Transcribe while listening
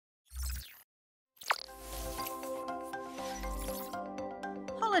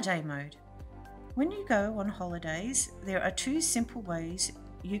Holiday mode. When you go on holidays, there are two simple ways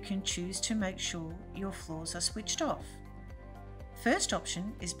you can choose to make sure your floors are switched off. First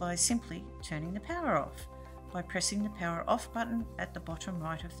option is by simply turning the power off by pressing the power off button at the bottom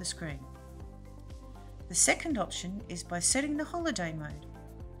right of the screen. The second option is by setting the holiday mode.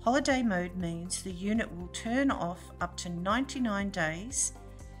 Holiday mode means the unit will turn off up to 99 days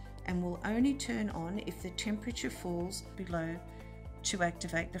and will only turn on if the temperature falls below to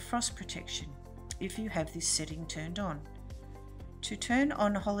activate the frost protection if you have this setting turned on. To turn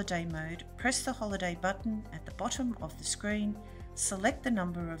on holiday mode, press the holiday button at the bottom of the screen, select the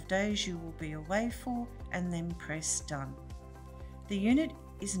number of days you will be away for, and then press Done. The unit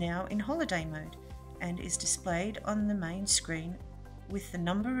is now in holiday mode and is displayed on the main screen with the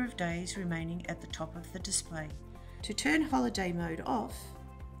number of days remaining at the top of the display. To turn holiday mode off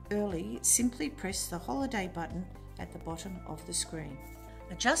early, simply press the holiday button at the bottom of the screen.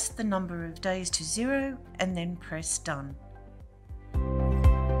 Adjust the number of days to 0 and then press Done.